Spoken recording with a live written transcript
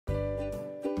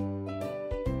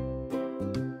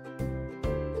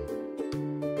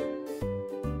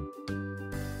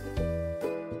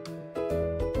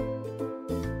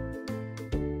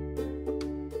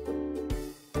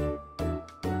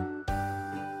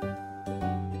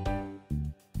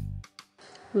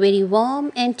Very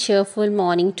warm and cheerful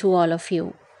morning to all of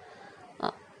you.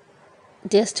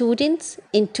 Dear students,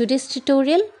 in today's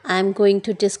tutorial, I am going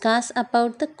to discuss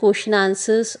about the question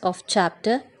answers of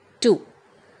chapter 2.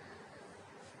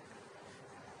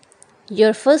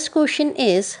 Your first question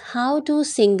is, how do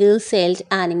single-celled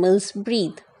animals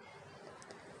breathe?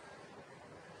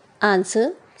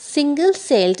 Answer,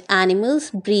 single-celled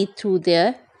animals breathe through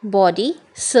their body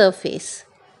surface.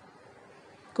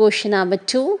 Question number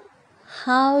 2,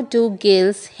 how do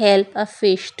gills help a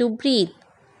fish to breathe?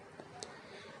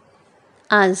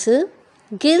 Answer,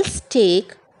 gills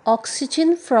take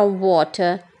oxygen from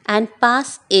water and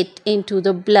pass it into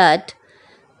the blood.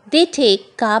 They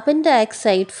take carbon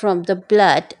dioxide from the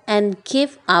blood and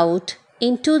give out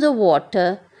into the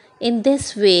water. In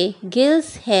this way,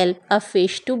 gills help a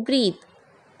fish to breathe.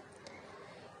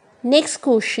 Next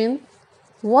question,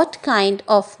 what kind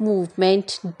of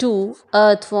movement do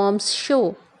earthworms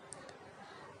show?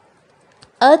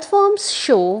 Earthworms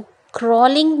show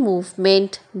crawling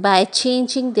movement by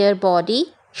changing their body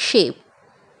shape.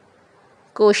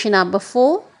 Question number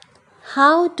 4.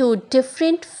 How do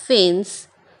different fins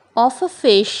of a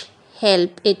fish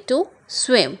help it to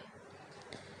swim?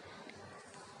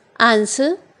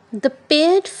 Answer, the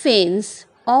paired fins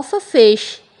of a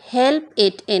fish help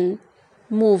it in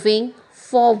moving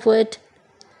forward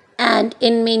and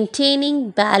in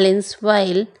maintaining balance,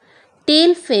 while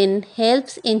tail fin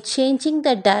helps in changing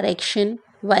the direction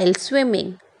while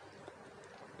swimming.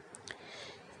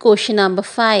 Question number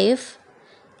 5.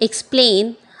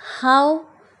 Explain how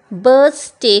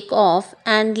birds take off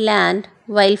and land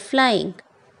while flying.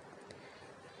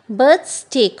 Birds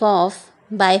take off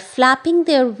by flapping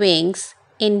their wings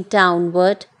in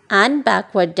downward and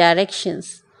backward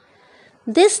directions.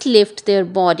 This lifts their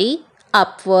body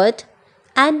upward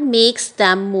and makes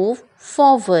them move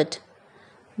forward.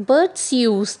 Birds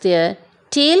use their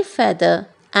tail feather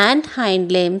and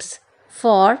hind limbs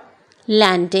for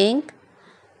landing.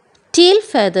 Tail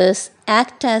feathers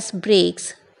act as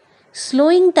brakes,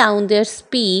 slowing down their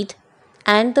speed,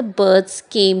 and the birds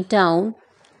came down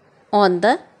on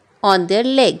their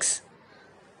legs.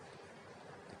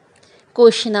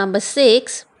 Question number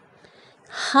 6.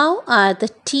 How are the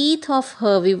teeth of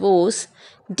herbivores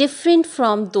different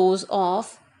from those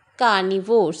of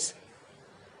carnivores?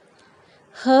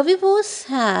 Herbivores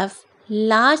have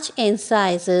large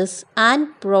incisors and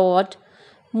broad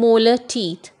molar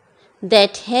teeth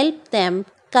that help them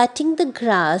cutting the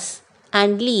grass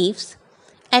and leaves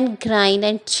and grind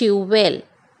and chew well.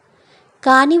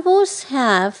 Carnivores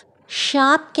have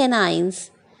sharp canines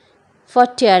for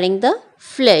tearing the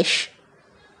flesh.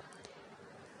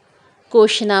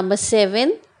 Question number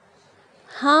 7.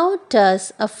 How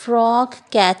does a frog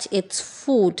catch its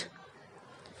food?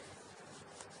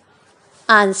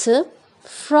 Answer,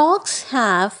 frogs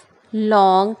have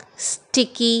long,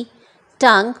 sticky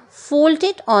tongue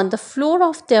folded on the floor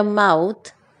of their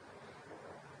mouth.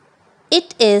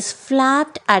 It is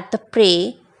flapped at the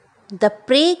prey. The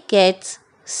prey gets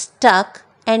stuck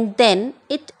and then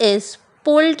it is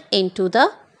pulled into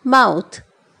the mouth.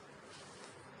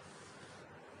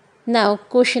 Now,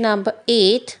 question number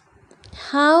 8.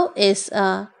 How is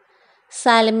a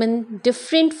salmon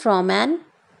different from an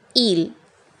eel?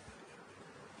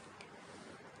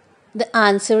 The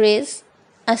answer is,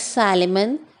 a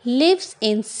salmon lives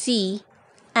in sea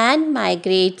and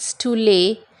migrates to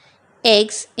lay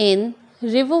eggs in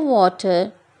river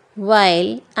water,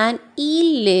 while an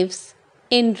eel lives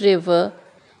in river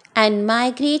and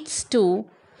migrates to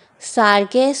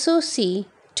Sargasso Sea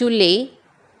to lay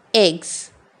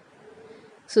eggs.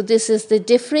 So this is the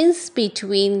difference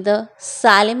between the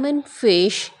salmon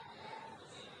fish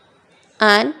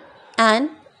and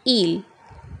an eel.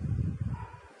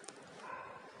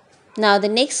 Now the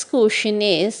next question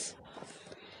is,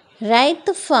 write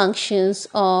the functions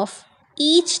of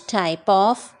each type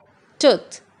of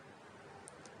tooth.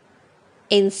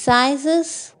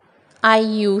 Incisors are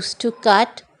used to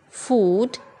cut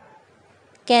food.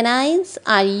 Canines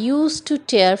are used to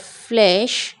tear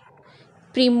flesh.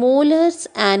 Premolars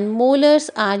and molars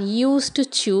are used to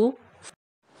chew.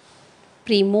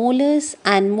 Premolars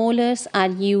and molars are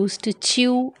used to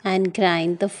chew and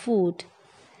grind the food.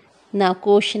 Now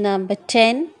question number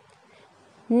 10.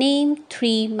 Name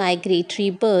 3 migratory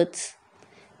birds.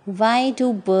 Why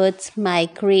do birds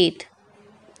migrate?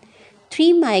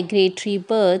 3 migratory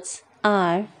birds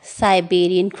are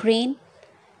Siberian crane,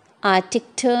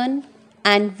 Arctic tern,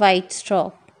 and white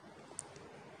stork.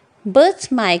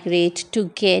 Birds migrate to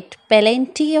get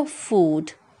plenty of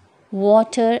food,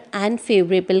 water, and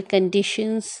favorable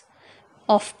conditions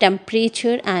of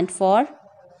temperature and for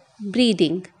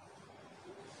breeding.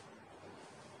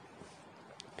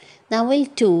 Now we'll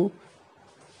do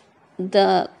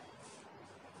the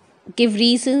give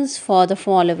reasons for the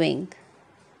following.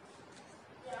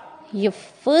 Your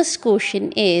first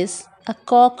question is a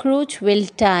cockroach will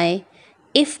die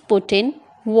if put in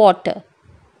water.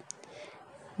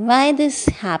 Why this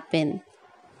happen?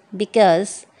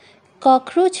 Because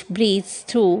cockroach breathes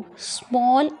through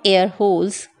small air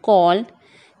holes called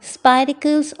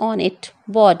spiracles on its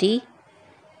body.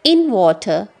 In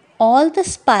water, all the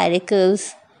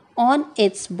spiracles on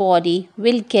its body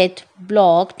will get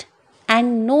blocked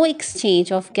and no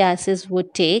exchange of gases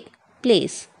would take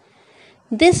place.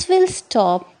 This will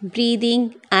stop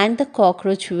breathing and the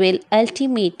cockroach will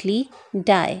ultimately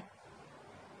die.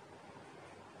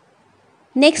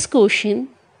 Next question.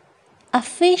 A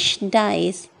fish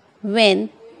dies when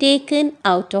taken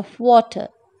out of water.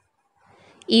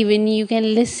 Even you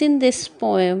can listen this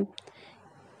poem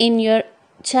in your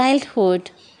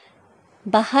childhood.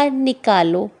 बाहर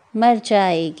निकालो मर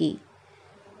जाएगी.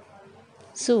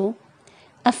 So,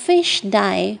 a fish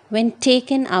die when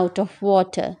taken out of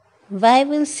water. Why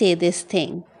will say this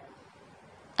thing?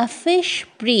 A fish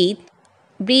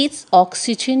breathes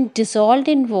oxygen dissolved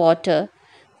in water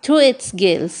through its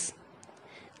gills.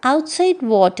 Outside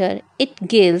water, its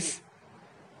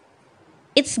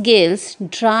gills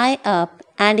dry up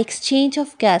and exchange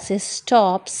of gases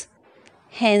stops,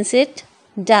 hence it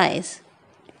dies.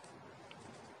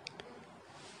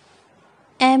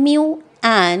 Emu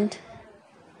and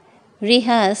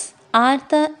rihas are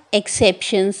the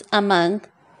exceptions among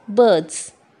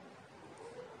birds.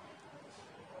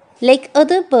 Like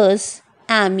other birds,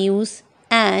 emus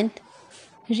and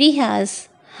rihas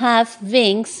have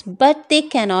wings but they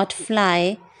cannot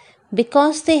fly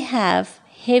because they have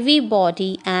heavy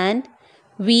body and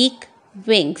weak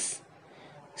wings.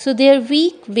 So their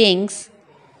weak wings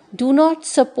do not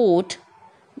support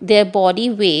their body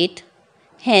weight,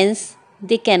 hence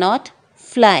they cannot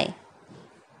fly.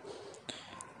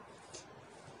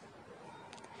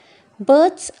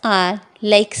 Birds are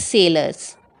like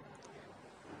sailors.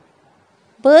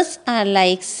 Birds are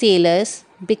like sailors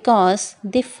because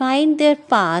they find their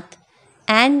path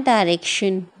and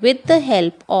direction with the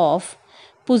help of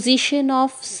position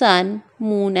of sun,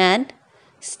 moon and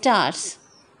stars.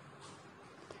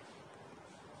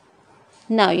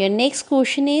 Now your next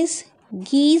question is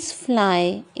geese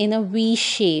fly in a V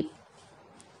shape.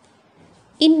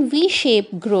 In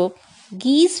V-shaped group,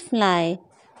 geese fly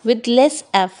with less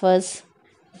efforts.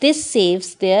 This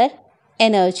saves their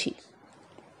energy.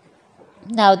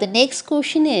 Now the next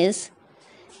question is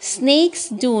snakes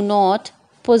do not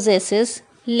possess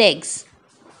legs.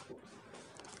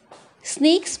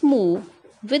 Snakes move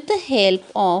with the help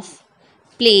of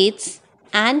plates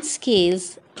and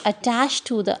scales attached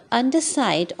to the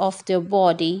underside of their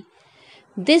body.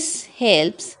 This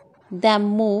helps them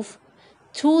move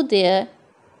through their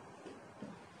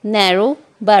narrow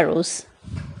burrows.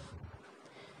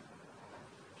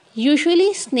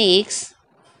 Usually snakes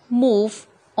move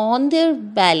on their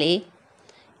belly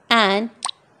and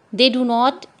they do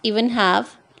not even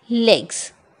have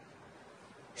legs.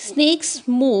 Snakes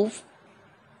move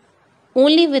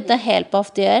only with the help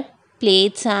of their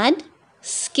plates and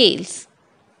scales.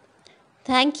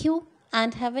 Thank you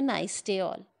and have a nice day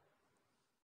all.